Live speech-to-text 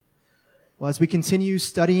Well, as we continue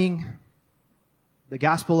studying the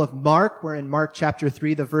Gospel of Mark, we're in Mark chapter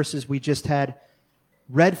 3, the verses we just had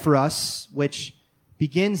read for us, which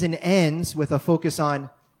begins and ends with a focus on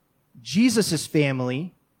Jesus'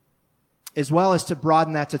 family, as well as to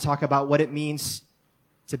broaden that to talk about what it means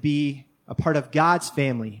to be a part of God's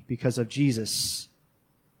family because of Jesus.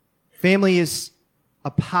 Family is a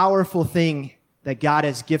powerful thing that God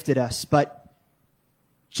has gifted us, but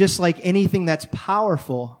just like anything that's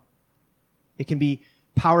powerful, it can be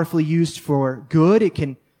powerfully used for good. It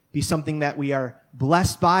can be something that we are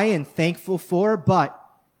blessed by and thankful for, but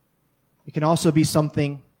it can also be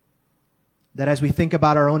something that as we think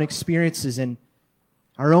about our own experiences and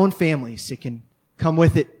our own families, it can come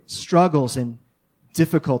with it struggles and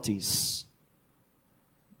difficulties.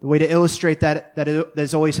 The way to illustrate that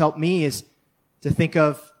has always helped me is to think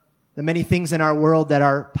of the many things in our world that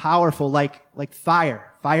are powerful, like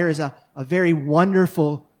fire. Fire is a very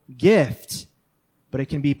wonderful gift, but it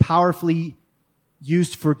can be powerfully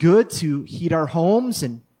used for good to heat our homes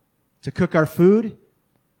and to cook our food.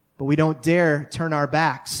 But we don't dare turn our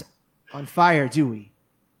backs on fire, do we?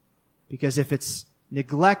 Because if it's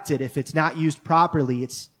neglected, if it's not used properly,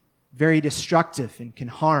 it's very destructive and can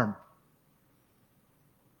harm.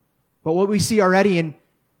 But what we see already in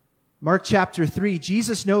Mark chapter 3,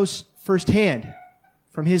 Jesus knows firsthand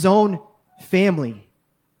from his own family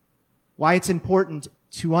why it's important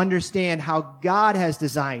to understand how God has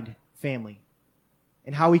designed family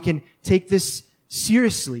and how we can take this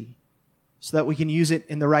seriously so that we can use it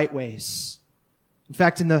in the right ways. In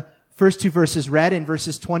fact, in the first two verses read, in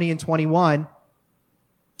verses 20 and 21,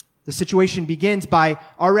 the situation begins by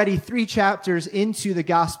already 3 chapters into the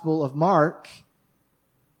Gospel of Mark.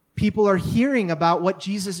 People are hearing about what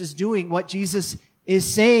Jesus is doing, what Jesus is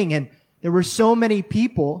saying, and there were so many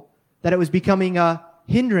people that it was becoming a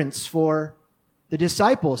hindrance for the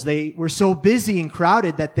disciples. They were so busy and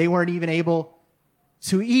crowded that they weren't even able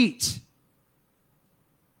to eat.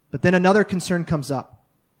 But then another concern comes up,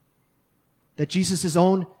 that Jesus'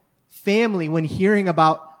 own family, when hearing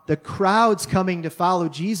about the crowds coming to follow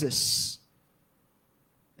Jesus,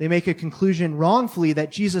 they make a conclusion wrongfully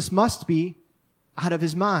that Jesus must be out of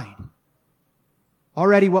his mind.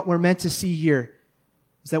 Already what we're meant to see here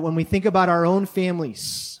is that when we think about our own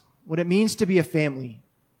families, what it means to be a family,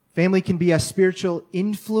 family can be a spiritual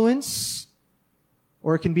influence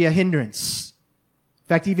or it can be a hindrance. In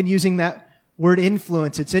fact, even using that word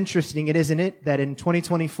influence, it's interesting, isn't it, that in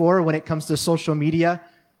 2024, when it comes to social media,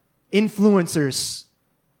 influencers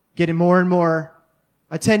get more and more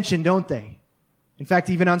attention, don't they? In fact,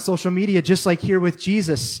 even on social media, just like here with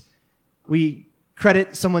Jesus, we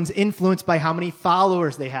credit someone's influence by how many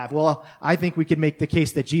followers they have. Well, I think we could make the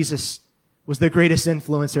case that Jesus was the greatest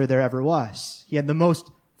influencer there ever was. He had the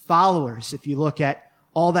most followers if you look at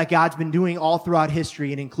all that God's been doing all throughout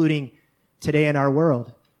history and including today in our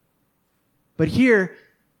world. But here,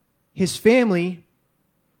 his family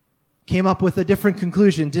came up with a different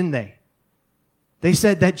conclusion, didn't they? They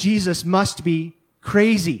said that Jesus must be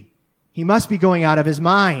crazy. He must be going out of his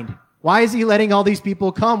mind. Why is he letting all these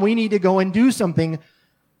people come? We need to go and do something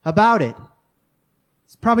about it.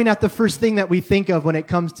 It's probably not the first thing that we think of when it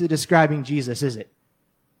comes to describing Jesus, is it?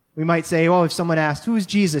 We might say, oh, if someone asked, who is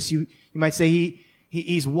Jesus? You might say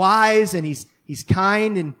he's wise and he's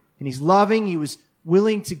kind and he's loving. He was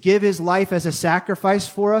willing to give his life as a sacrifice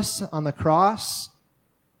for us on the cross.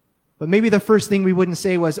 But maybe the first thing we wouldn't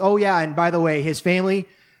say was, oh yeah, and by the way, his family,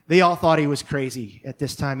 they all thought he was crazy at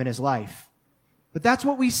this time in his life. But that's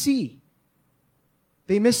what we see.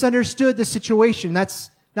 They misunderstood the situation.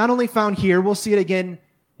 That's not only found here, we'll see it again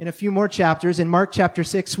in a few more chapters. In Mark chapter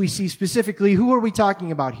 6, we see specifically who are we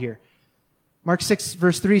talking about here. Mark 6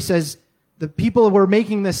 verse 3 says, the people were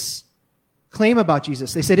making this claim about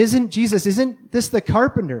Jesus. They said, isn't this the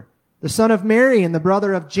carpenter, the son of Mary and the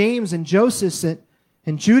brother of James and Joseph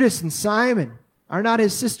and Judas and Simon? Are not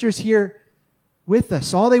his sisters here with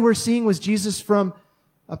us? All they were seeing was Jesus from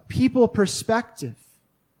a people perspective.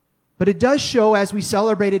 But it does show, as we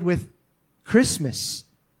celebrated with Christmas,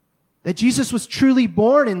 that Jesus was truly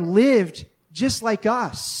born and lived just like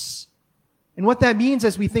us. And what that means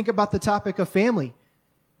as we think about the topic of family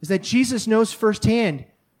is that Jesus knows firsthand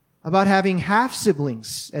about having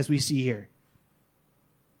half-siblings, as we see here.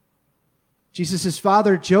 Jesus'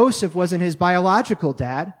 father, Joseph, wasn't his biological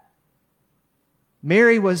dad.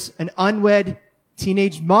 Mary was an unwed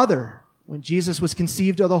teenage mother when Jesus was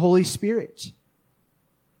conceived of the Holy Spirit.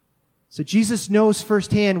 So Jesus knows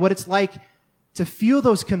firsthand what it's like to feel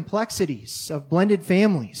those complexities of blended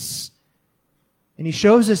families. And he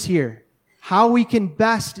shows us here how we can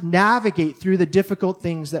best navigate through the difficult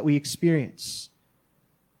things that we experience.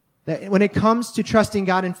 That when it comes to trusting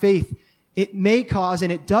God in faith, it may cause,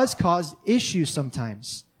 and it does cause, issues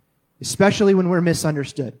sometimes, especially when we're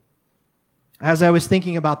misunderstood. As I was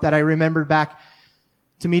thinking about that, I remembered back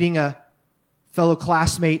to meeting a fellow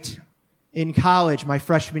classmate in college my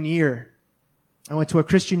freshman year. I went to a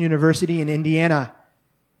Christian university in Indiana,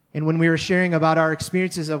 and when we were sharing about our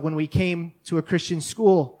experiences of when we came to a Christian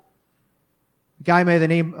school, a guy by the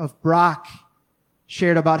name of Brock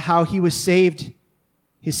shared about how he was saved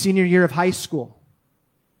his senior year of high school,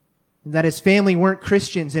 and that his family weren't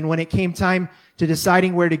Christians, and when it came time to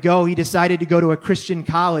deciding where to go, he decided to go to a Christian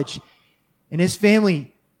college, and his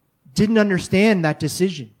family didn't understand that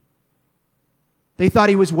decision. They thought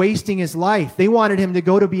he was wasting his life. They wanted him to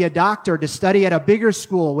go to be a doctor, to study at a bigger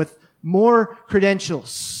school with more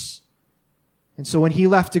credentials. And so when he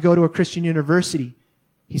left to go to a Christian university,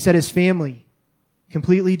 he said his family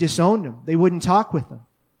completely disowned him. They wouldn't talk with him.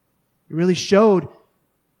 It really showed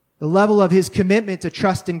the level of his commitment to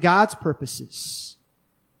trust in God's purposes.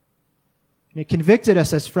 And it convicted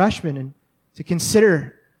us as freshmen and to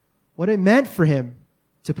consider what it meant for him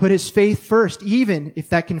to put his faith first, even if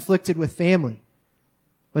that conflicted with family.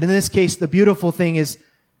 But in this case, the beautiful thing is,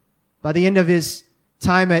 by the end of his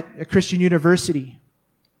time at a Christian university,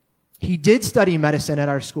 he did study medicine at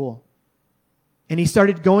our school. And he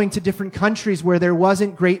started going to different countries where there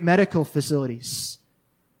wasn't great medical facilities.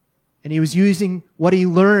 And he was using what he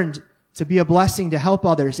learned to be a blessing to help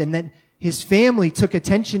others. And then his family took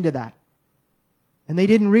attention to that. And they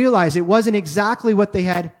didn't realize it wasn't exactly what they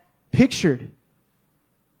had pictured.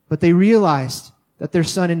 But they realized that their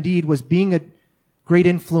son indeed was being a great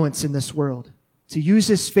influence in this world, to use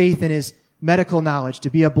his faith and his medical knowledge to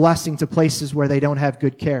be a blessing to places where they don't have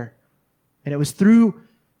good care. And it was through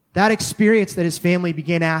that experience that his family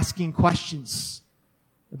began asking questions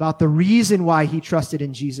about the reason why he trusted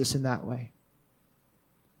in Jesus in that way.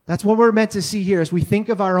 That's what we're meant to see here as we think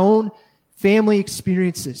of our own family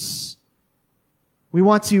experiences. We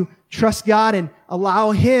want to trust God and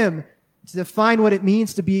allow him to define what it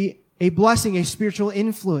means to be a blessing, a spiritual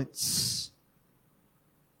influence,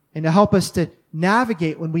 and to help us to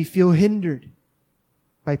navigate when we feel hindered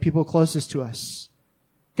by people closest to us.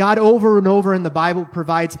 God over and over in the Bible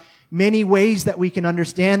provides many ways that we can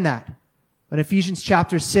understand that. But Ephesians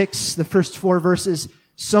chapter 6, the first 4 verses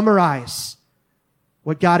summarize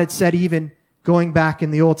what God had said even going back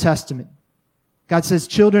in the Old Testament. God says,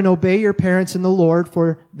 "Children, obey your parents in the Lord,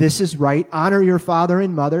 for this is right. Honor your father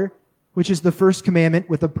and mother, which is the first commandment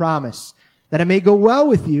with a promise, that it may go well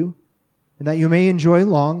with you and that you may enjoy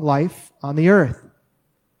long life on the earth.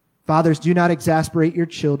 Fathers, do not exasperate your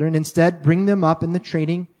children. Instead, bring them up in the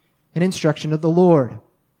training and instruction of the Lord."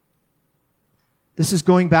 This is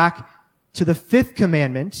going back to the 5th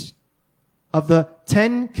commandment of the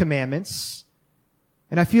 10 commandments.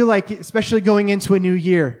 And I feel like, especially going into a new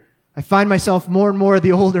year, I find myself more and more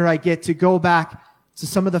the older I get to go back to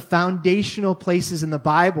some of the foundational places in the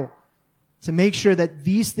Bible to make sure that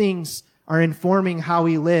these things are informing how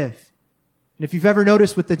we live. And if you've ever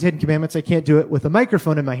noticed with the 10 commandments, I can't do it with a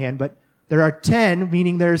microphone in my hand, but there are 10,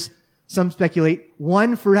 meaning there's, some speculate,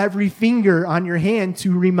 1 for every finger on your hand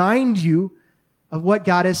to remind you of what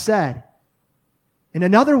God has said. And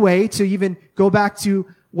another way to even go back to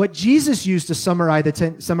what Jesus used to summarize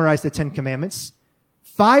the 10 commandments,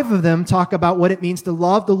 5 of them talk about what it means to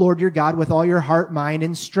love the Lord your God with all your heart, mind,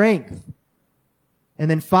 and strength.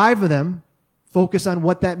 And then 5 of them focus on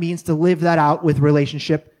what that means to live that out with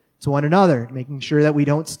relationship to one another, making sure that we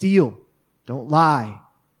don't steal, don't lie,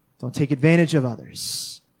 don't take advantage of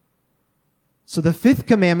others. So the 5th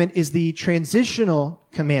commandment is the transitional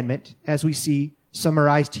commandment, as we see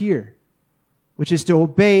summarized here, which is to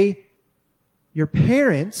obey your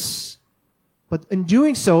parents, but in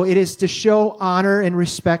doing so, it is to show honor and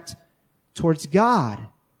respect towards God.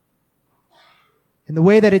 And the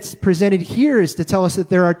way that it's presented here is to tell us that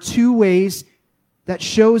there are 2 ways that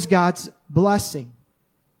shows God's blessing.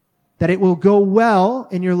 That it will go well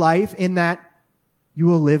in your life and that you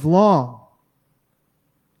will live long.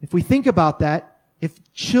 If we think about that, if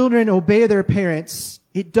children obey their parents,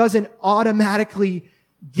 it doesn't automatically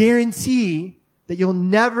guarantee that you'll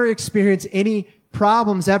never experience any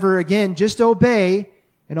problems ever again. Just obey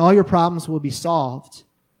and all your problems will be solved.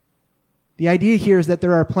 The idea here is that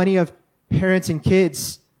there are plenty of parents and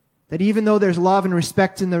kids that even though there's love and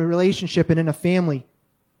respect in the relationship and in a family,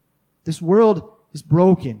 this world is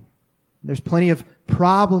broken. There's plenty of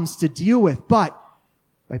problems to deal with, but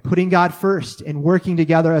by putting God first and working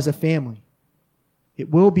together as a family,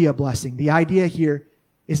 it will be a blessing. The idea here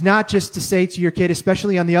is not just to say to your kid,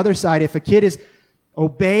 especially on the other side, if a kid is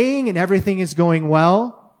obeying and everything is going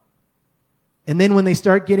well, And then when they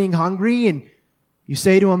start getting hungry and you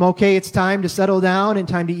say to them, okay, it's time to settle down and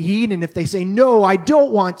time to eat. And if they say, no, I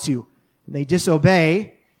don't want to, and they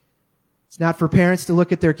disobey, it's not for parents to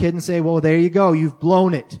look at their kid and say, well, there you go. You've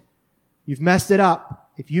blown it. You've messed it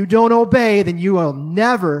up. If you don't obey, then you will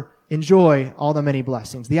never enjoy all the many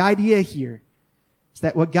blessings. The idea here is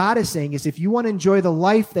that what God is saying is if you want to enjoy the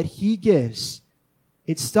life that He gives,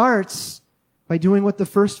 it starts by doing what the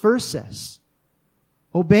first verse says.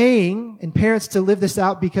 Obeying, and parents to live this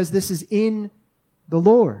out because this is in the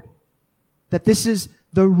Lord. That this is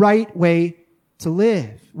the right way to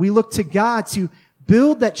live. We look to God to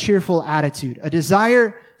build that cheerful attitude, a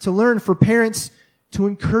desire to learn, for parents to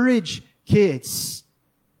encourage kids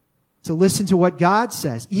to listen to what God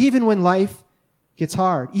says, even when life gets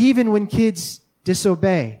hard, even when kids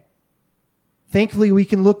disobey. Thankfully, we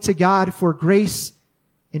can look to God for grace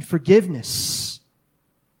and forgiveness,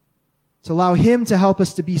 to allow Him to help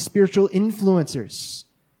us to be spiritual influencers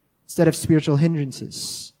instead of spiritual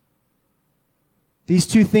hindrances. These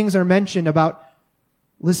two things are mentioned about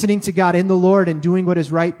listening to God in the Lord and doing what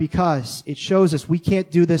is right because it shows us we can't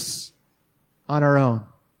do this on our own.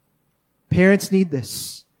 Parents need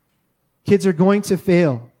this. Kids are going to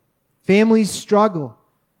fail. Families struggle.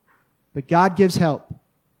 But God gives help.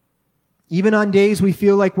 Even on days we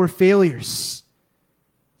feel like we're failures.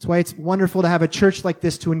 That's why it's wonderful to have a church like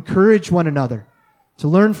this to encourage one another, to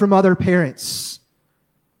learn from other parents,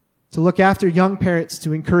 to look after young parents,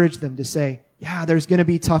 to encourage them to say, yeah, there's going to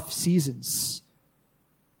be tough seasons.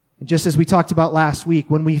 And just as we talked about last week,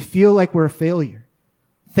 when we feel like we're a failure,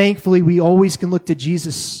 thankfully we always can look to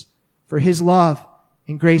Jesus for His love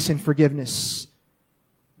and grace and forgiveness,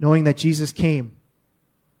 knowing that Jesus came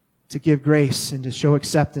to give grace and to show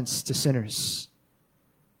acceptance to sinners.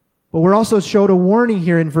 But we're also showed a warning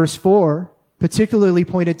here in verse 4, particularly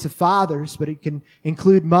pointed to fathers, but it can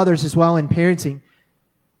include mothers as well in parenting.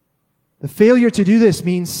 The failure to do this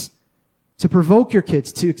means to provoke your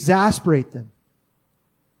kids, to exasperate them,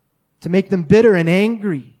 to make them bitter and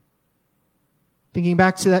angry. Thinking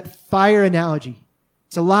back to that fire analogy,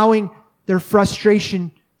 it's allowing their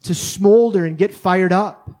frustration to smolder and get fired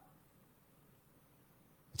up.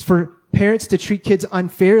 It's for parents to treat kids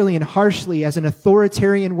unfairly and harshly as an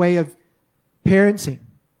authoritarian way of parenting.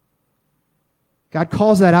 God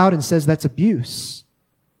calls that out and says that's abuse.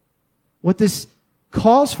 What this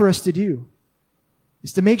calls for us to do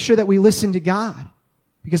is to make sure that we listen to God.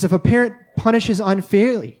 Because if a parent punishes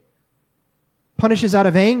unfairly, punishes out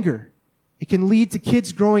of anger, it can lead to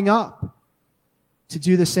kids growing up to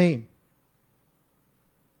do the same.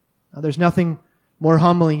 Now, there's nothing more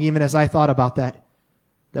humbling, even as I thought about that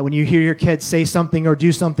when you hear your kids say something or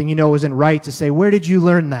do something you know isn't right, to say, where did you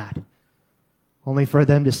learn that? Only for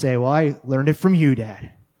them to say, well, I learned it from you,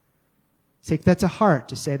 Dad. Take that to heart,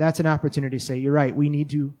 to say that's an opportunity to say, you're right, we need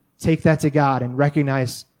to take that to God and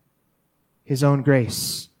recognize His own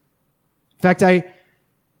grace. In fact, I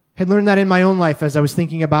had learned that in my own life as I was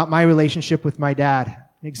thinking about my relationship with my dad.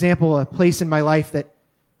 An example, a place in my life that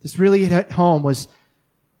this really hit home was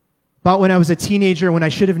about when I was a teenager, when I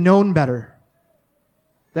should have known better.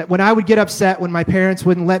 That when I would get upset, when my parents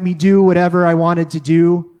wouldn't let me do whatever I wanted to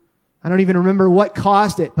do, I don't even remember what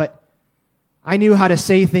caused it, but I knew how to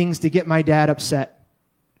say things to get my dad upset.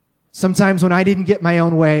 Sometimes when I didn't get my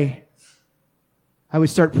own way, I would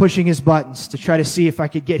start pushing his buttons to try to see if I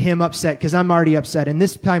could get him upset, because I'm already upset. And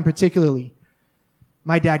this time particularly,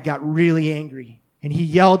 my dad got really angry, and he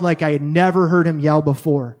yelled like I had never heard him yell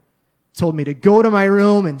before. Told me to go to my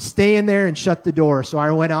room and stay in there and shut the door. So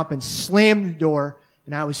I went up and slammed the door,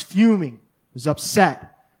 and I was fuming. I was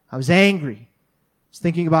upset. I was angry. I was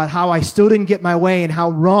thinking about how I still didn't get my way and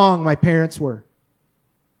how wrong my parents were.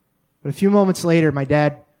 But a few moments later, my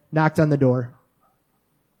dad knocked on the door.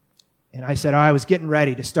 And I said, I was getting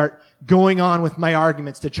ready to start going on with my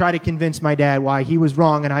arguments to try to convince my dad why he was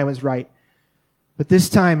wrong and I was right. But this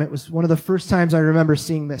time, it was one of the first times I remember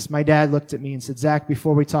seeing this. My dad looked at me and said, Zach,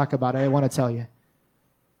 before we talk about it, I want to tell you,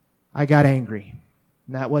 I got angry.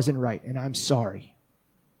 And that wasn't right. And I'm sorry.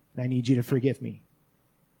 And I need you to forgive me.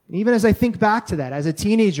 And even as I think back to that, as a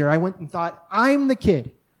teenager, I went and thought, I'm the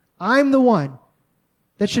kid. I'm the one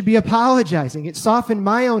that should be apologizing. It softened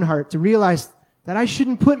my own heart to realize that I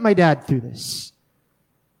shouldn't put my dad through this.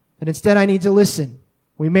 That instead I need to listen.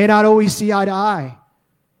 We may not always see eye to eye,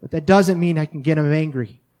 but that doesn't mean I can get him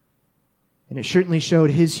angry. And it certainly showed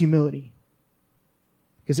his humility,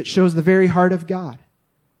 because it shows the very heart of God.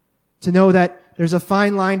 To know that there's a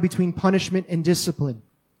fine line between punishment and discipline.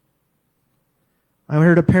 I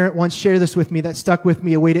heard a parent once share this with me that stuck with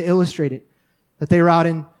me, a way to illustrate it. That they were out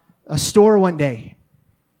in a store one day,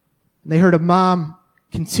 and they heard a mom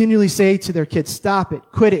continually say to their kids, stop it,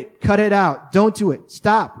 quit it, cut it out, don't do it,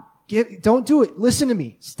 stop, don't do it, listen to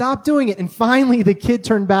me, stop doing it. And finally the kid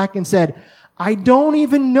turned back and said, I don't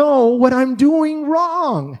even know what I'm doing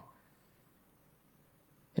wrong.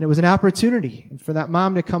 And it was an opportunity for that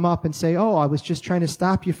mom to come up and say, oh, I was just trying to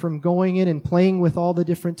stop you from going in and playing with all the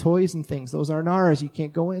different toys and things. Those aren't ours. You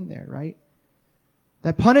can't go in there, right?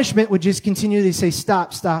 That punishment would just continually say,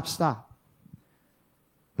 stop, stop, stop.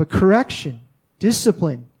 But correction,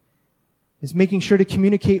 discipline, is making sure to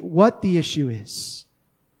communicate what the issue is.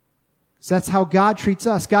 So that's how God treats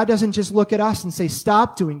us. God doesn't just look at us and say,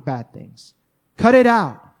 stop doing bad things. Cut it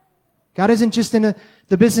out. God isn't just in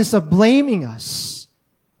the business of blaming us.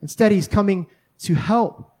 Instead, He's coming to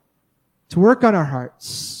help, to work on our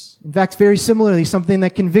hearts. In fact, very similarly, something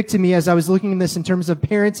that convicted me as I was looking at this in terms of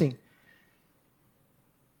parenting.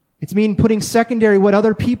 It's putting secondary what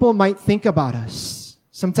other people might think about us.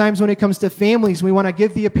 Sometimes when it comes to families, we want to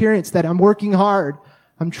give the appearance that I'm working hard.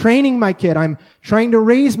 I'm training my kid. I'm trying to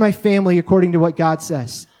raise my family according to what God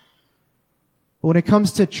says. But when it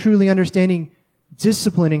comes to truly understanding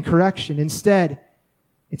discipline and correction, instead,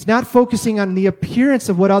 it's not focusing on the appearance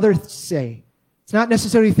of what others say. It's not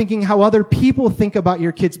necessarily thinking how other people think about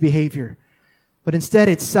your kid's behavior. But instead,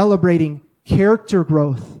 it's celebrating character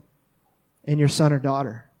growth in your son or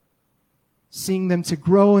daughter. Seeing them to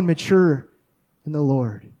grow and mature in the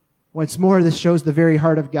Lord. Once more, this shows the very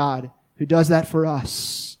heart of God who does that for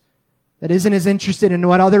us. That isn't as interested in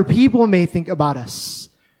what other people may think about us.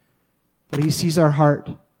 But He sees our heart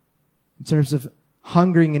in terms of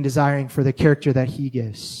hungering and desiring for the character that He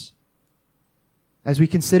gives. As we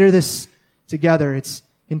consider this together, it's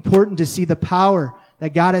important to see the power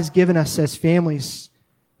that God has given us as families,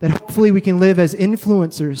 that hopefully we can live as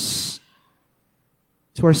influencers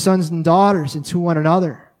to our sons and daughters and to one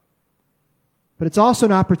another. But it's also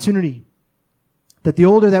an opportunity that the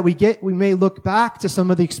older that we get, we may look back to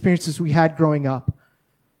some of the experiences we had growing up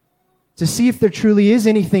to see if there truly is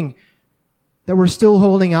anything that we're still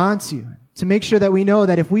holding on to make sure that we know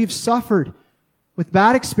that if we've suffered with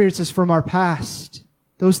bad experiences from our past,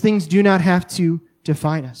 those things do not have to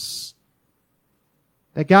define us.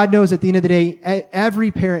 That God knows at the end of the day, every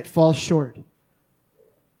parent falls short,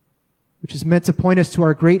 which is meant to point us to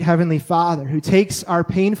our great Heavenly Father who takes our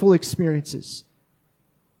painful experiences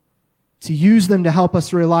to use them to help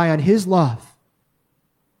us rely on His love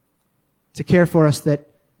to care for us that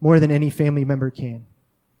more than any family member can.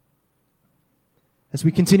 As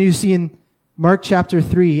we continue to see in Mark chapter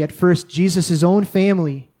 3, at first, Jesus' own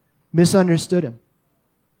family misunderstood Him.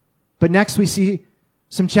 But next we see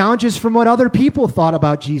some challenges from what other people thought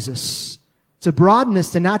about Jesus, to broaden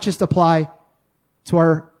this to not just apply to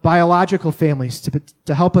our biological families,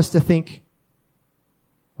 to help us to think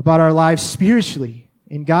about our lives spiritually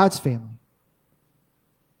in God's family.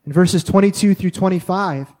 In verses 22 through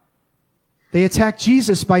 25, they attack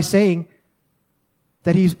Jesus by saying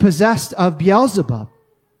that He's possessed of Beelzebub.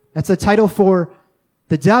 That's a title for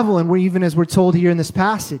the devil, and even as we're told here in this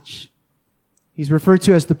passage, he's referred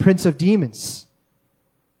to as the prince of demons.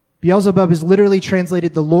 Beelzebub is literally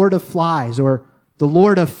translated the Lord of Flies, or the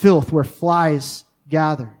Lord of Filth, where flies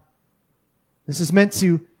gather. This is meant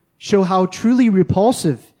to show how truly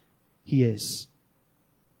repulsive he is.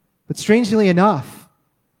 But strangely enough,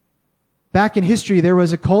 back in history, there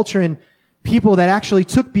was a culture and people that actually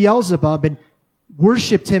took Beelzebub and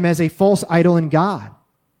worshipped him as a false idol and god.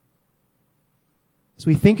 As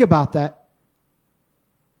we think about that,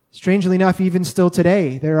 strangely enough, even still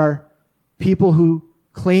today, there are people who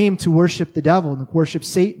claim to worship the devil and worship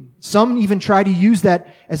Satan. Some even try to use that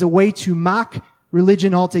as a way to mock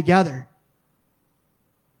religion altogether,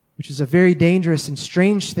 which is a very dangerous and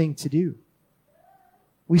strange thing to do.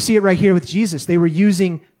 We see it right here with Jesus. They were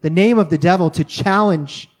using the name of the devil to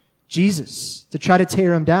challenge Jesus, to try to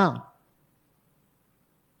tear Him down.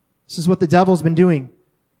 This is what the devil's been doing.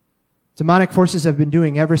 Demonic forces have been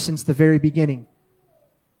doing ever since the very beginning.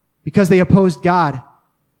 Because they opposed God,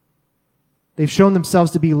 they've shown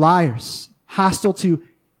themselves to be liars, hostile to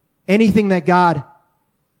anything that God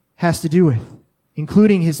has to do with,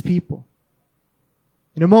 including His people.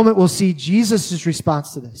 In a moment, we'll see Jesus'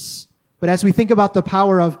 response to this. But as we think about the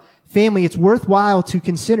power of family, it's worthwhile to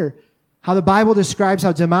consider how the Bible describes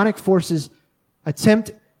how demonic forces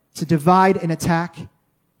attempt to divide and attack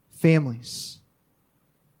families.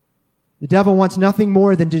 The devil wants nothing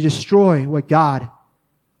more than to destroy what God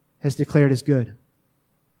has declared as good.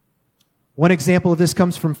 One example of this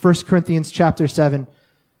comes from 1 Corinthians chapter 7,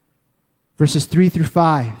 verses 3 through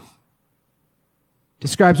 5.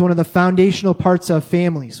 Describes one of the foundational parts of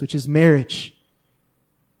families, which is marriage.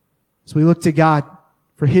 So we look to God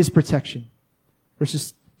for His protection.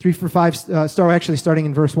 verses 3 through 5, starting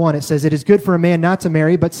in verse 1, it says, "It is good for a man not to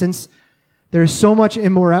marry, but since there is so much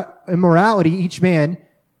immorality, each man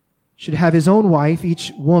should have his own wife,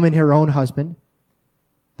 each woman her own husband.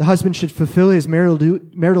 The husband should fulfill his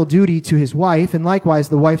marital duty to his wife, and likewise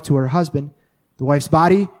the wife to her husband. The wife's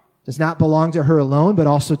body does not belong to her alone, but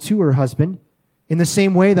also to her husband. In the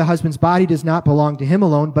same way, the husband's body does not belong to him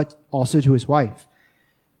alone, but also to his wife.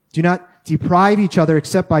 Do not deprive each other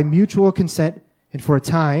except by mutual consent and for a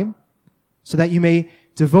time, so that you may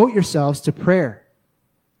devote yourselves to prayer.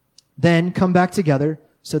 Then come back together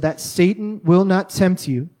so that Satan will not tempt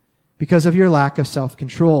you because of your lack of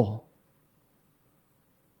self-control."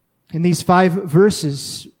 In these 5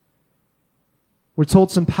 verses, we're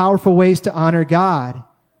told some powerful ways to honor God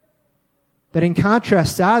that, in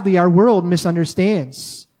contrast, sadly, our world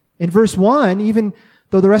misunderstands. In verse 1, even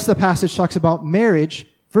though the rest of the passage talks about marriage,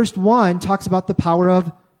 verse 1 talks about the power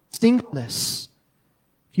of singleness.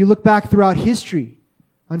 If you look back throughout history,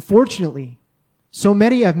 unfortunately, so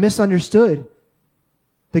many have misunderstood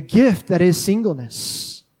the gift that is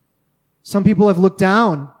singleness. Some people have looked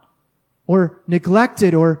down or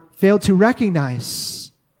neglected or failed to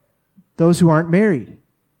recognize those who aren't married.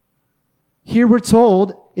 Here we're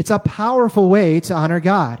told it's a powerful way to honor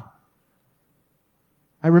God.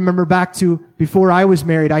 I remember back to before I was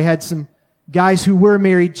married, I had some guys who were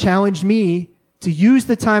married challenge me to use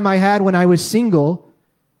the time I had when I was single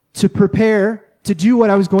to prepare to do what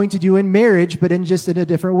I was going to do in marriage, but in a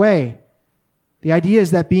different way. The idea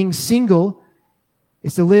is that being single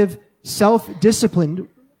is to live self-disciplined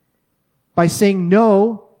by saying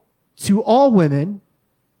no to all women,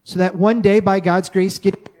 so that one day, by God's grace,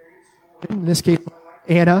 in this case,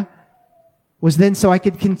 Anna, was then so I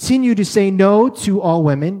could continue to say no to all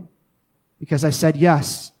women because I said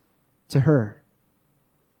yes to her.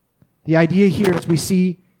 The idea here, as we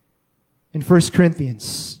see in 1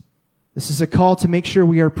 Corinthians, this is a call to make sure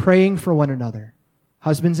we are praying for one another.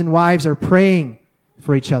 Husbands and wives are praying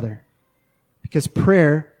for each other because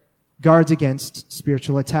prayer guards against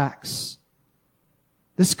spiritual attacks.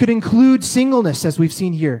 This could include singleness, as we've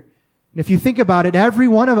seen here. And if you think about it, every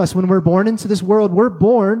one of us, when we're born into this world, we're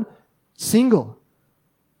born single.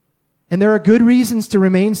 And there are good reasons to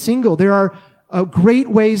remain single. There are great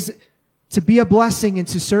ways to be a blessing and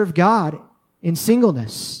to serve God in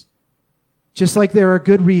singleness. Just like there are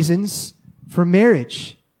good reasons for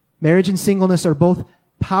marriage. Marriage and singleness are both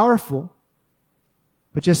powerful.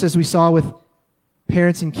 But just as we saw with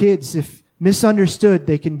parents and kids, if misunderstood,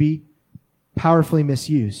 they can be powerfully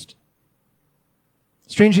misused.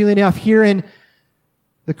 Strangely enough, here in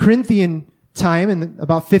the Corinthian time, in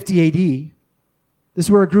about 50 AD, this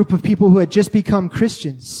were a group of people who had just become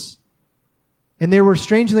Christians. And there were,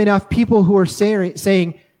 strangely enough, people who were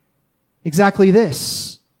saying exactly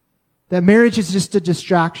this, that marriage is just a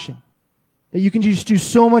distraction, that you can just do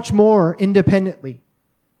so much more independently,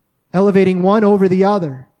 elevating one over the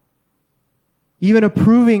other, even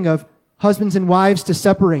approving of husbands and wives to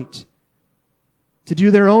separate, to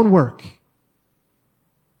do their own work.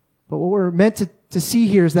 But what we're meant to see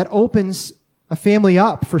here is that opens a family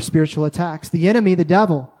up for spiritual attacks. The enemy, the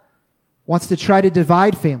devil, wants to try to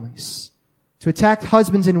divide families, to attack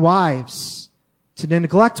husbands and wives, to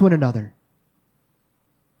neglect one another.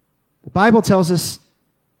 The Bible tells us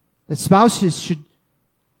that spouses should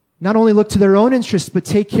not only look to their own interests, but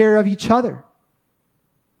take care of each other.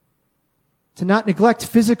 To not neglect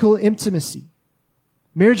physical intimacy.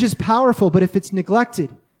 Marriage is powerful, but if it's neglected,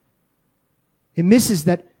 it misses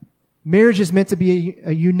that marriage is meant to be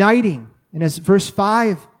a uniting, and as verse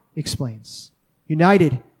 5 explains,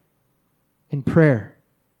 united in prayer.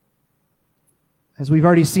 As we've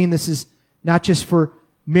already seen, this is not just for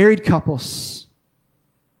married couples,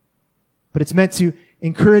 but it's meant to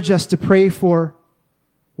encourage us to pray for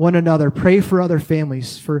one another, pray for other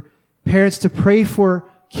families, for parents to pray for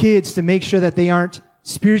kids to make sure that they aren't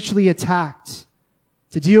spiritually attacked,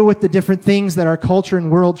 to deal with the different things that our culture and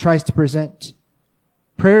world tries to present.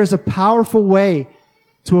 Prayer is a powerful way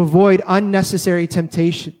to avoid unnecessary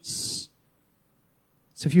temptations.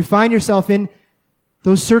 So if you find yourself in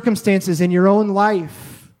those circumstances in your own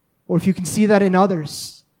life, or if you can see that in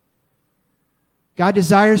others, God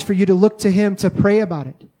desires for you to look to Him to pray about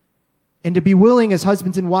it and to be willing as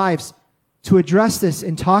husbands and wives to address this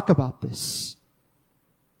and talk about this.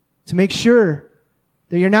 To make sure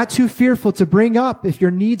that you're not too fearful to bring up if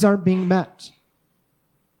your needs aren't being met,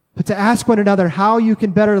 but to ask one another how you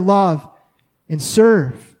can better love and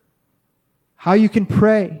serve, how you can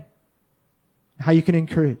pray, how you can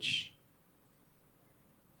encourage.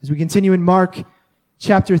 As we continue in Mark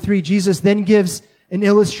chapter 3, Jesus then gives an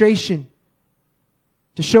illustration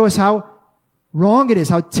to show us how wrong it is,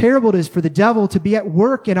 how terrible it is for the devil to be at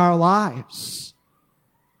work in our lives.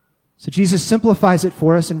 So Jesus simplifies it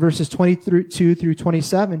for us in verses 22 through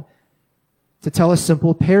 27 to tell a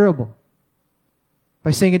simple parable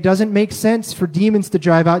by saying it doesn't make sense for demons to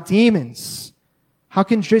drive out demons. How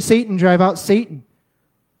can Satan drive out Satan?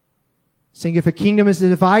 Saying if a kingdom is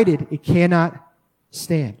divided, it cannot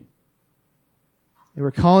stand. They were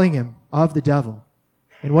calling him of the devil.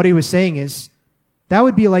 And what he was saying is, that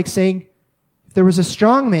would be like saying, if there was a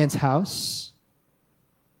strong man's house,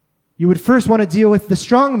 you would first want to deal with the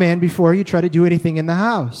strong man before you try to do anything in the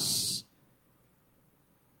house.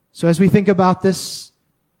 So as we think about this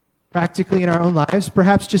practically in our own lives,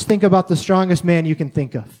 perhaps just think about the strongest man you can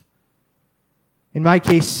think of. In my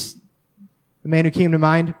case, the man who came to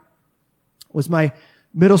mind was my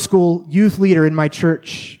middle school youth leader in my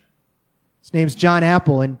church. His name's John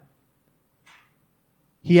Apple, and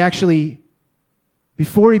he actually,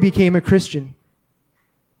 before he became a Christian,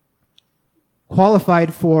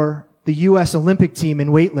 qualified for the U.S. Olympic team in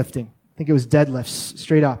weightlifting. I think it was deadlifts,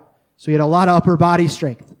 straight up. So he had a lot of upper body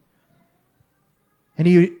strength. And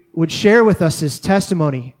he would share with us his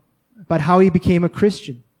testimony about how he became a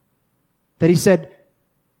Christian. That he said,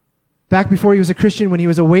 back before he was a Christian, when he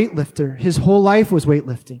was a weightlifter, his whole life was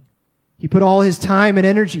weightlifting. He put all his time and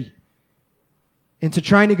energy into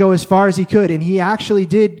trying to go as far as he could, and he actually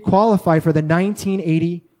did qualify for the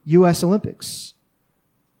 1980 U.S. Olympics.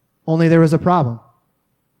 Only there was a problem.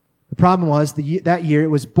 The problem was that year it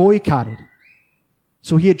was boycotted.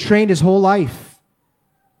 So he had trained his whole life,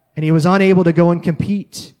 and he was unable to go and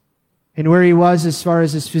compete. And where he was as far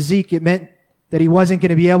as his physique, it meant that he wasn't going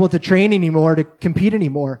to be able to train anymore, to compete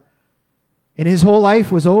anymore. And his whole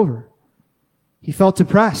life was over. He felt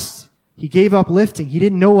depressed. He gave up lifting. He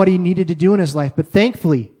didn't know what he needed to do in his life. But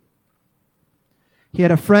thankfully, he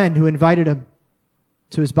had a friend who invited him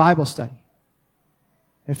to his Bible study.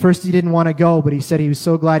 At first, he didn't want to go, but he said he was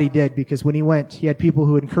so glad he did, because when he went, he had people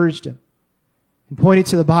who encouraged him and pointed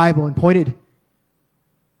to the Bible and pointed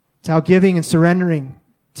to how giving and surrendering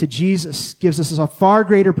to Jesus gives us a far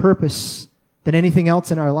greater purpose than anything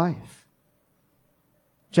else in our life.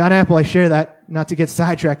 John Apple, I share that, not to get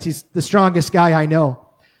sidetracked. He's the strongest guy I know,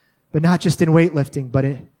 but not just in weightlifting, but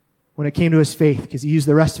when it came to his faith, because he used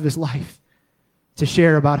the rest of his life to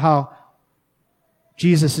share about how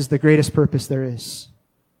Jesus is the greatest purpose there is.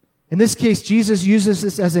 In this case, Jesus uses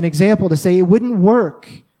this as an example to say it wouldn't work,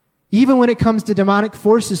 even when it comes to demonic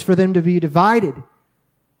forces, for them to be divided.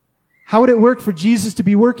 How would it work for Jesus to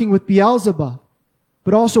be working with Beelzebub,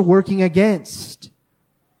 but also working against?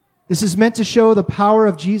 This is meant to show the power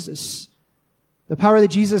of Jesus, the power that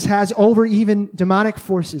Jesus has over even demonic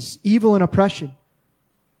forces, evil and oppression.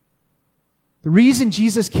 The reason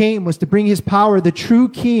Jesus came was to bring his power, the true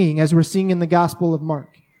king, as we're seeing in the Gospel of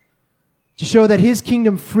Mark, to show that his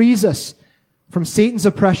kingdom frees us from Satan's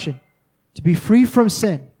oppression, to be free from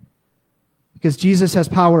sin, because Jesus has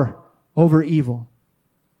power over evil.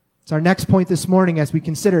 It's our next point this morning as we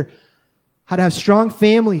consider how to have strong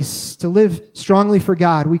families, to live strongly for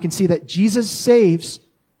God. We can see that Jesus saves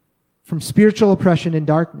from spiritual oppression and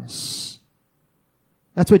darkness.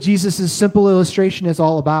 That's what Jesus' simple illustration is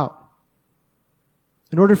all about.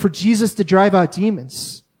 In order for Jesus to drive out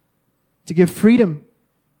demons, to give freedom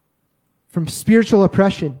from spiritual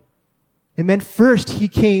oppression, it meant first he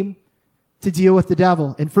came to deal with the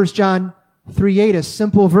devil. In 1 John 3:8, a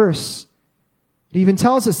simple verse, it even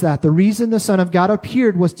tells us that the reason the Son of God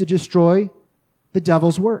appeared was to destroy the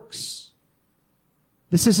devil's works.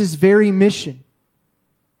 This is his very mission.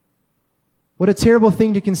 What a terrible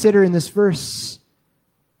thing to consider in this verse,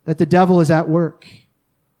 that the devil is at work.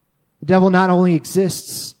 The devil not only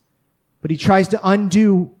exists, but he tries to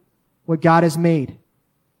undo what God has made,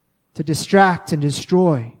 to distract and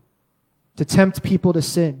destroy, to tempt people to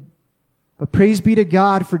sin. But praise be to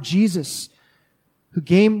God for Jesus, who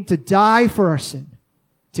came to die for our sin,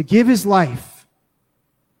 to give his life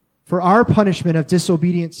for our punishment of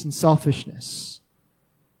disobedience and selfishness.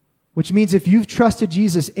 Which means if you've trusted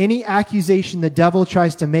Jesus, any accusation the devil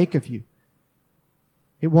tries to make of you,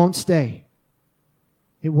 it won't stay.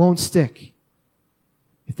 It won't stick.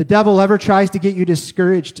 If the devil ever tries to get you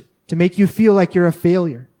discouraged, to make you feel like you're a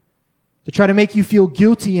failure, to try to make you feel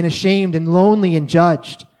guilty and ashamed and lonely and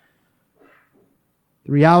judged,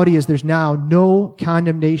 the reality is there's now no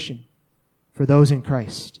condemnation for those in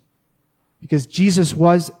Christ, because Jesus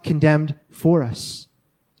was condemned for us.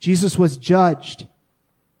 Jesus was judged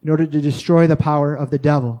in order to destroy the power of the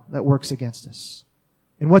devil that works against us.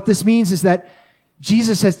 And what this means is that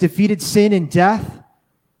Jesus has defeated sin and death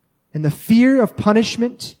and the fear of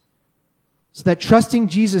punishment, so that trusting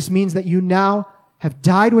Jesus means that you now have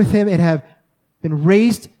died with him and have been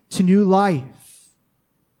raised to new life,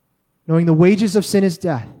 knowing the wages of sin is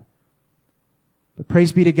death. But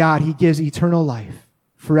praise be to God, He gives eternal life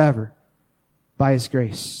forever by His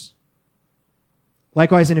grace.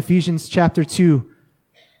 Likewise, in Ephesians chapter 2,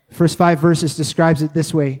 the first 5 verses describes it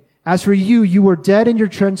this way. As for you, you were dead in your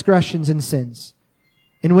transgressions and sins,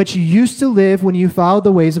 in which you used to live when you followed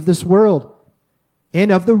the ways of this world,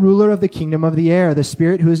 and of the ruler of the kingdom of the air, the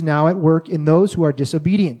Spirit who is now at work in those who are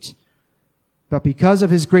disobedient. But because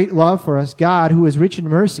of His great love for us, God, who is rich in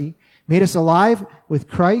mercy, made us alive with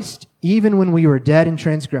Christ even when we were dead in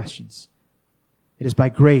transgressions. It is by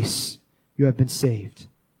grace you have been saved.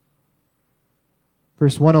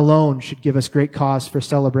 Verse 1 alone should give us great cause for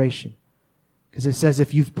celebration, because it says,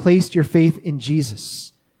 if you've placed your faith in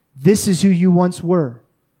Jesus, this is who you once were.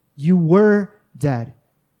 You were dead.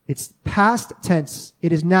 It's past tense.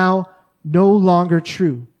 It is now no longer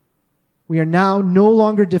true. We are now no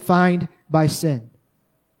longer defined by sin.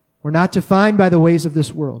 We're not defined by the ways of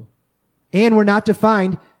this world. And we're not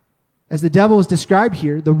defined, as the devil is described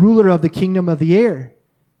here, the ruler of the kingdom of the air,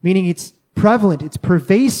 meaning it's prevalent, it's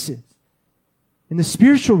pervasive in the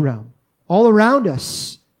spiritual realm, all around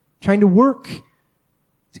us, trying to work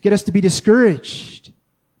to get us to be discouraged,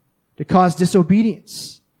 to cause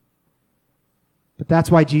disobedience. But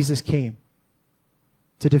that's why Jesus came,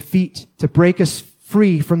 to defeat, to break us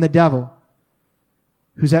free from the devil,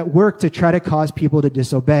 who's at work to try to cause people to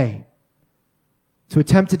disobey, to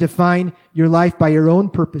attempt to define your life by your own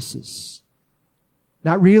purposes,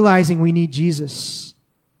 not realizing we need Jesus.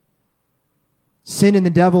 Sin and the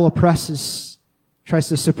devil oppresses, tries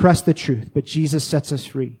to suppress the truth, but Jesus sets us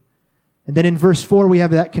free. And then in verse 4, we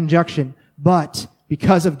have that conjunction, but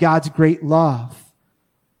because of God's great love,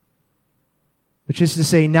 which is to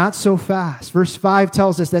say, not so fast. Verse 5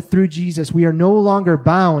 tells us that through Jesus, we are no longer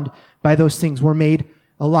bound by those things. We're made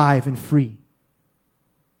alive and free.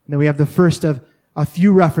 And then we have the first of a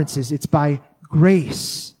few references. It's by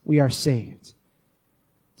grace we are saved.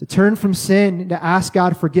 To turn from sin and to ask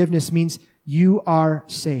God forgiveness means you are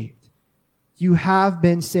saved. You have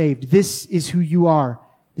been saved. This is who you are.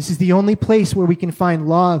 This is the only place where we can find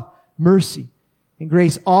love, mercy, and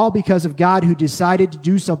grace, all because of God who decided to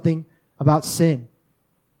do something about sin,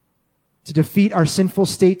 to defeat our sinful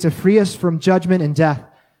state, to free us from judgment and death,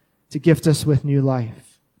 to gift us with new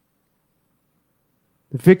life.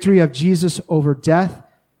 The victory of Jesus over death,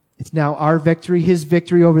 it's now our victory. His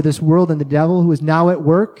victory over this world and the devil, who is now at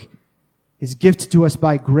work, is gifted to us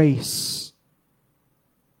by grace.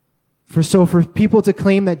 For people to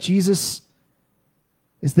claim that Jesus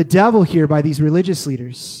is the devil here by these religious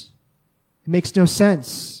leaders, it makes no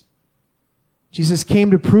sense. Jesus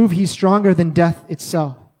came to prove He's stronger than death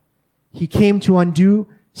itself. He came to undo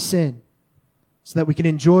sin so that we can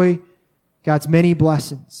enjoy God's many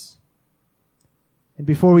blessings. And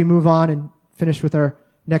before we move on and finish with our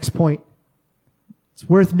next point, it's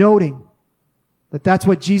worth noting that that's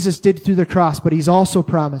what Jesus did through the cross, but He's also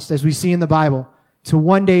promised, as we see in the Bible, to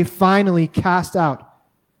one day finally cast out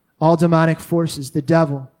all demonic forces, the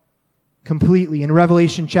devil, completely. In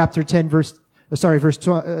Revelation chapter 10, verse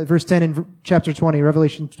 10 in chapter 20,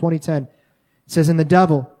 Revelation 20:10, it says, "And the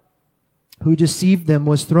devil who deceived them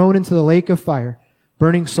was thrown into the lake of fire,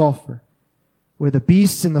 burning sulfur, where the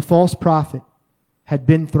beasts and the false prophet had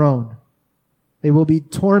been thrown. They will be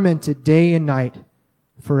tormented day and night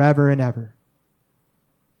forever and ever."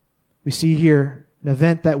 We see here an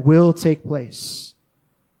event that will take place.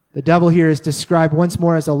 The devil here is described once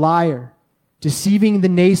more as a liar, deceiving the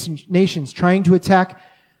nations, trying to attack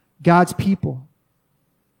God's people.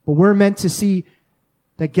 But we're meant to see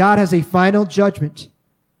that God has a final judgment,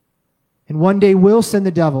 and one day will send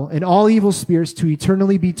the devil and all evil spirits to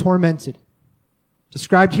eternally be tormented.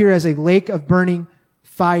 Described here as a lake of burning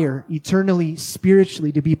fire, eternally,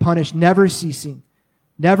 spiritually to be punished, never ceasing,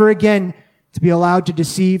 never again to be allowed to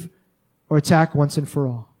deceive or attack once and for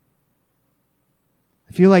all.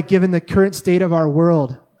 I feel like given the current state of our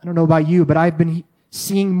world, I don't know about you, but I've been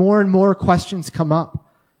seeing more and more questions come up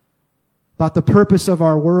about the purpose of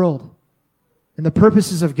our world and the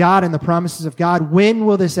purposes of God and the promises of God. When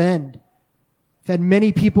will this end? I've had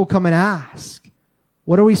many people come and ask,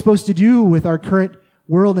 what are we supposed to do with our current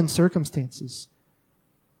world and circumstances?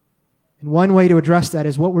 And one way to address that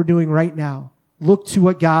is what we're doing right now. Look to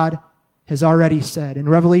what God has already said. In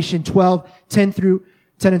Revelation 12, 10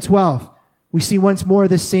 and 12, we see once more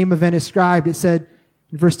this same event described. It said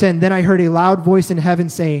in verse 10, "Then I heard a loud voice in heaven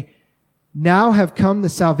say, 'Now have come the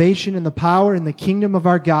salvation and the power and the kingdom of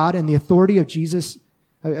our God and the authority of Jesus,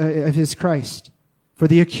 of His Christ. For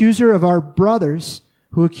the accuser of our brothers,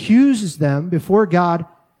 who accuses them before God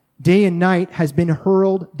day and night, has been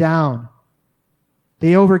hurled down.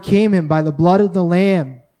 They overcame him by the blood of the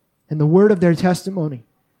Lamb and the word of their testimony.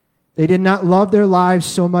 They did not love their lives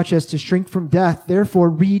so much as to shrink from death. Therefore,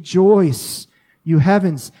 rejoice, you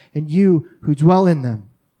heavens, and you who dwell in them.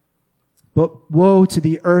 But woe to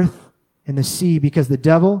the earth and the sea, because the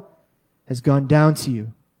devil has gone down to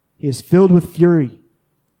you. He is filled with fury,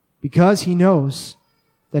 because he knows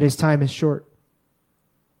that his time is short.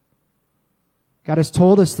 God has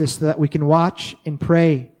told us this so that we can watch and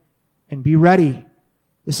pray and be ready.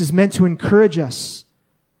 This is meant to encourage us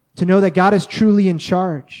to know that God is truly in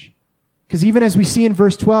charge. Because even as we see in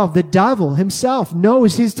verse 12, the devil himself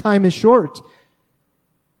knows his time is short.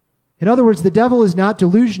 In other words, the devil is not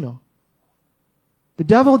delusional. The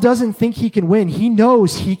devil doesn't think he can win. He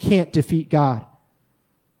knows he can't defeat God.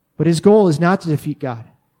 But his goal is not to defeat God,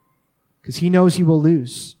 because he knows he will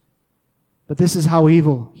lose. But this is how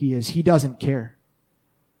evil he is. He doesn't care.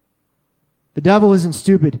 The devil isn't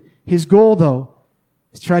stupid. His goal, though,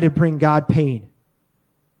 is to try to bring God pain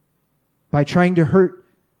by trying to hurt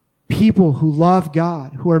people who love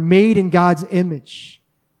God, who are made in God's image.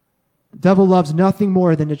 The devil loves nothing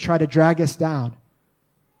more than to try to drag us down.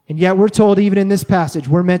 And yet we're told, even in this passage,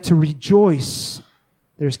 we're meant to rejoice.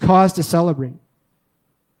 There's cause to celebrate,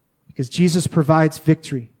 because Jesus provides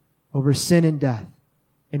victory over sin and death.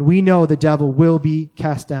 And we know the devil will be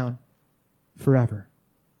cast down forever.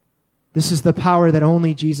 This is the power that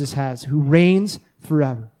only Jesus has, who reigns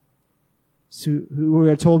forever. So, who we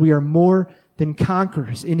are told we are more than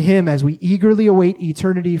conquerors in him as we eagerly await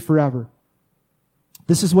eternity forever.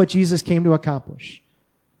 This is what Jesus came to accomplish.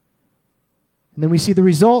 And then we see the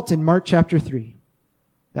result in Mark chapter 3,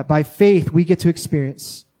 that by faith we get to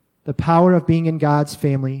experience the power of being in God's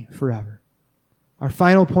family forever. Our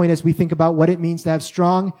final point as we think about what it means to have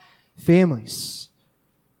strong families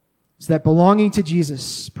is that belonging to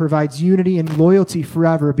Jesus provides unity and loyalty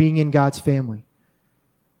forever, being in God's family.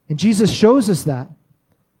 And Jesus shows us that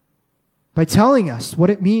by telling us what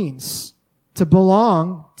it means to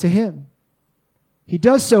belong to him. He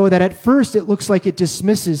does so that at first it looks like it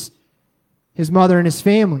dismisses his mother and his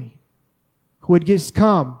family, who had just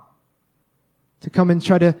come and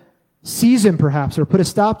try to seize him perhaps, or put a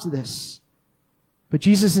stop to this. But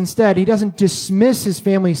Jesus instead, he doesn't dismiss his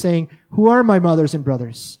family saying, "Who are my mothers and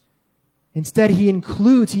brothers?" Instead,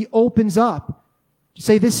 he opens up to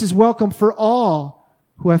say this is welcome for all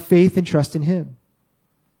who have faith and trust in him.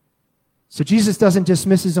 So Jesus doesn't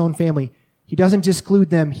dismiss his own family. He doesn't exclude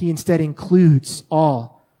them. He instead includes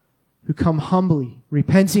all who come humbly,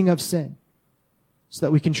 repenting of sin, so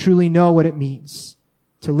that we can truly know what it means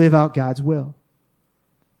to live out God's will.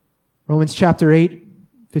 Romans chapter 8,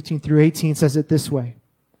 15 through 18 says it this way.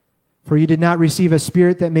 For you did not receive a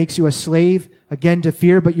spirit that makes you a slave again to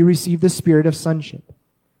fear, but you received the spirit of sonship.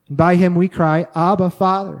 And by him we cry, Abba,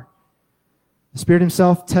 Father. The Spirit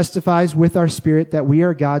himself testifies with our spirit that we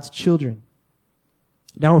are God's children.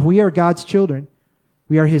 Now, if we are God's children,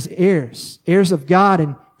 we are his heirs, heirs of God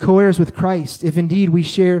and co-heirs with Christ, if indeed we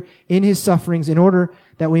share in his sufferings, in order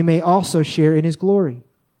that we may also share in his glory.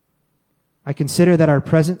 I consider that our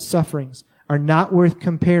present sufferings are not worth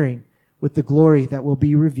comparing with the glory that will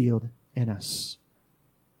be revealed in us.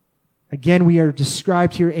 Again, we are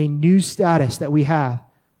described here a new status that we have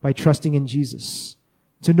by trusting in Jesus.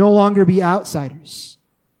 To no longer be outsiders.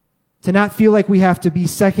 To not feel like we have to be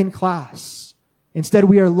second class. Instead,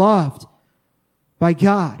 we are loved by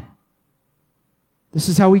God. This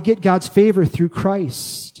is how we get God's favor through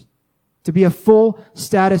Christ. To be a full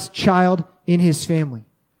status child in his family.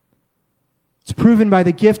 It's proven by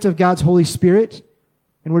the gift of God's Holy Spirit,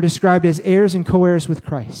 and we're described as heirs and co-heirs with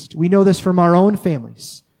Christ. We know this from our own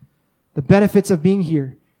families. The benefits of being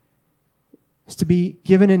here is to be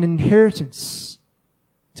given an inheritance,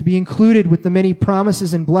 to be included with the many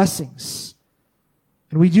promises and blessings.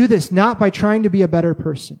 And we do this not by trying to be a better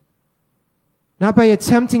person, not by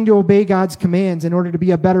attempting to obey God's commands in order to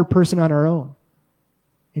be a better person on our own.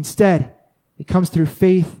 Instead, it comes through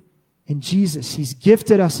faith in Jesus. He's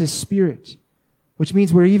gifted us his Spirit, which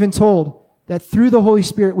means we're even told that through the Holy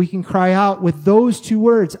Spirit we can cry out with those two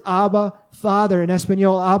words, Abba, Father, in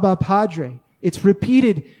Espanol, Abba, Padre. It's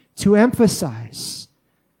repeated to emphasize,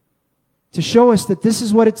 to show us that this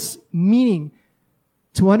is what it's meaning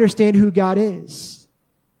to understand who God is.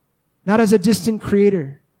 Not as a distant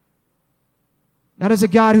creator, not as a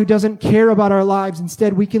God who doesn't care about our lives.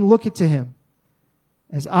 Instead, we can look to him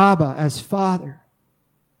as Abba, as Father.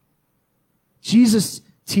 Jesus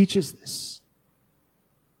teaches this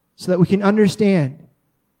so that we can understand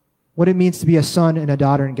what it means to be a son and a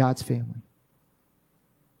daughter in God's family.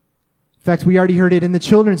 In fact, we already heard it in the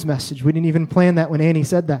children's message. We didn't even plan that when Annie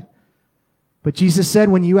said that. But Jesus said,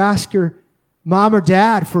 when you ask your mom or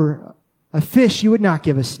dad for a fish, you would not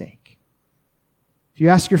give a snake. If you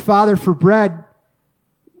ask your father for bread,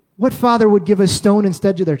 what father would give a stone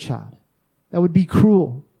instead to their child? That would be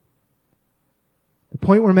cruel. The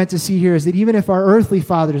point we're meant to see here is that even if our earthly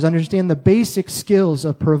fathers understand the basic skills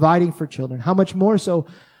of providing for children, how much more so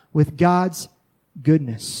with God's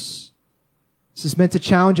goodness. This is meant to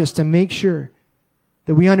challenge us to make sure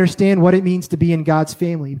that we understand what it means to be in God's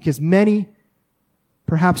family, because many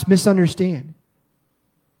perhaps misunderstand.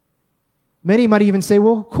 Many might even say,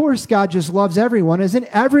 well, of course God just loves everyone. Isn't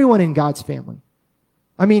everyone in God's family?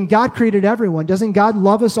 I mean, God created everyone. Doesn't God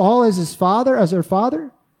love us all as His Father, as our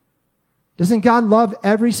Father? Doesn't God love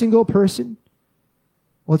every single person?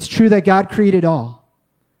 Well, it's true that God created all.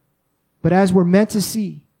 But as we're meant to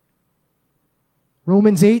see,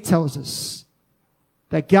 Romans 8 tells us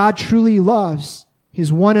that God truly loves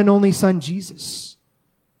His one and only Son, Jesus.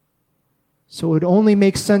 So it would only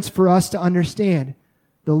make sense for us to understand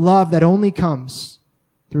the love that only comes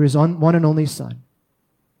through His one and only Son.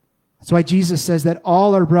 That's why Jesus says that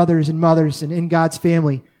all our brothers and mothers and in God's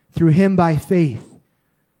family through Him by faith.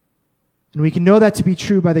 And we can know that to be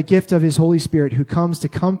true by the gift of His Holy Spirit, who comes to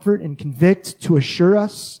comfort and convict, to assure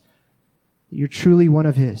us that you're truly one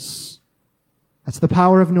of His. That's the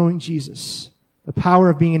power of knowing Jesus, the power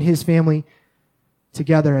of being in His family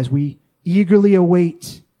together as we eagerly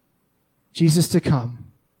await Jesus to come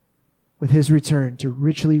with His return to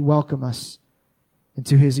richly welcome us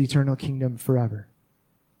into His eternal kingdom forever.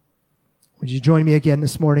 Would you join me again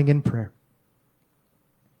this morning in prayer?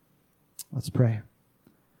 Let's pray.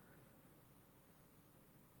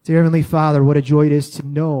 Dear Heavenly Father, what a joy it is to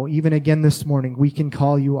know, even again this morning, we can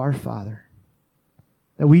call You our Father.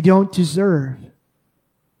 That we don't deserve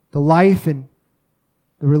the life and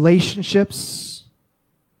the relationships,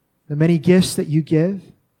 the many gifts that You give.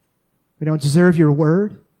 We don't deserve Your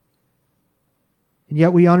word. And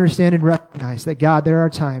yet we understand and recognize that, God, there are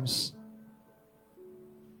times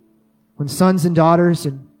when sons and daughters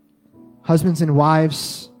and husbands and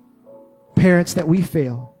wives, parents, that we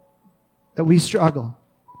fail, that we struggle.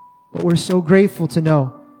 But we're so grateful to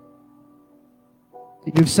know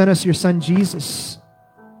that You've sent us Your Son, Jesus,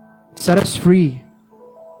 set us free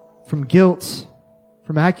from guilt,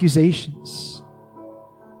 from accusations.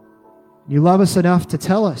 You love us enough to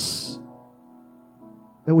tell us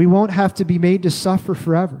that we won't have to be made to suffer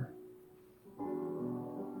forever.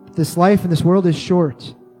 This life in this world is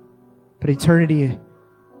short, but eternity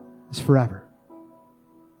is forever.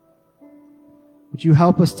 Would You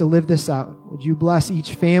help us to live this out? Would You bless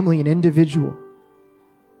each family and individual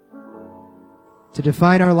to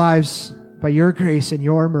define our lives by Your grace and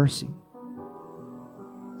Your mercy?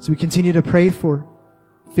 As we continue to pray for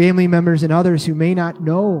family members and others who may not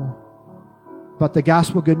know about the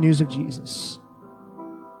gospel good news of Jesus.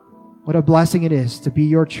 What a blessing it is to be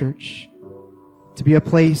Your church, to be a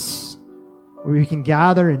place where we can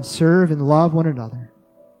gather and serve and love one another,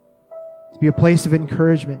 to be a place of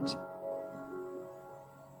encouragement,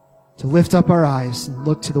 to lift up our eyes and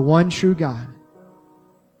look to the one true God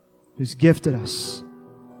who's gifted us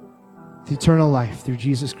with eternal life through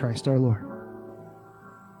Jesus Christ our Lord.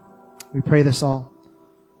 We pray this all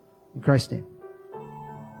in Christ's name.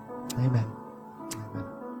 Amen.